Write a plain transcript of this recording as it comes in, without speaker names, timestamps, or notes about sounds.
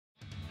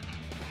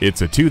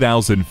It's a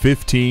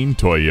 2015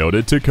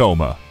 Toyota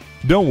Tacoma.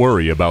 Don't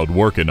worry about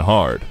working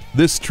hard.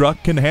 This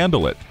truck can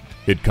handle it.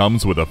 It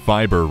comes with a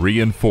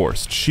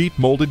fiber-reinforced,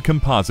 sheet-molded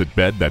composite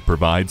bed that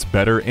provides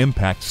better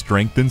impact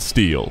strength than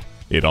steel.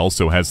 It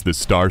also has the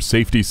Star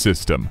Safety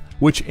System,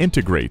 which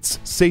integrates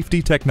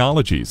safety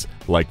technologies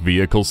like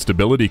vehicle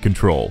stability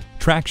control,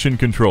 traction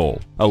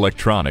control,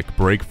 electronic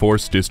brake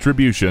force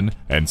distribution,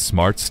 and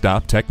smart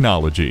stop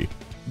technology.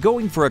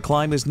 Going for a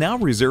climb is now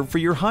reserved for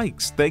your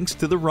hikes thanks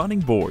to the running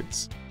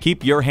boards.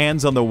 Keep your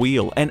hands on the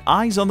wheel and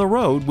eyes on the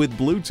road with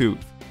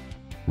Bluetooth.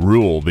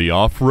 Rule the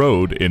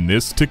off-road in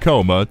this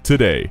Tacoma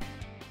today.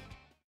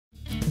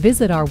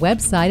 Visit our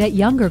website at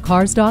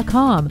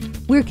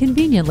youngercars.com. We're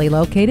conveniently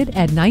located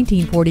at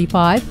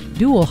 1945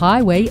 Dual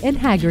Highway in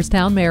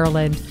Hagerstown,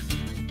 Maryland.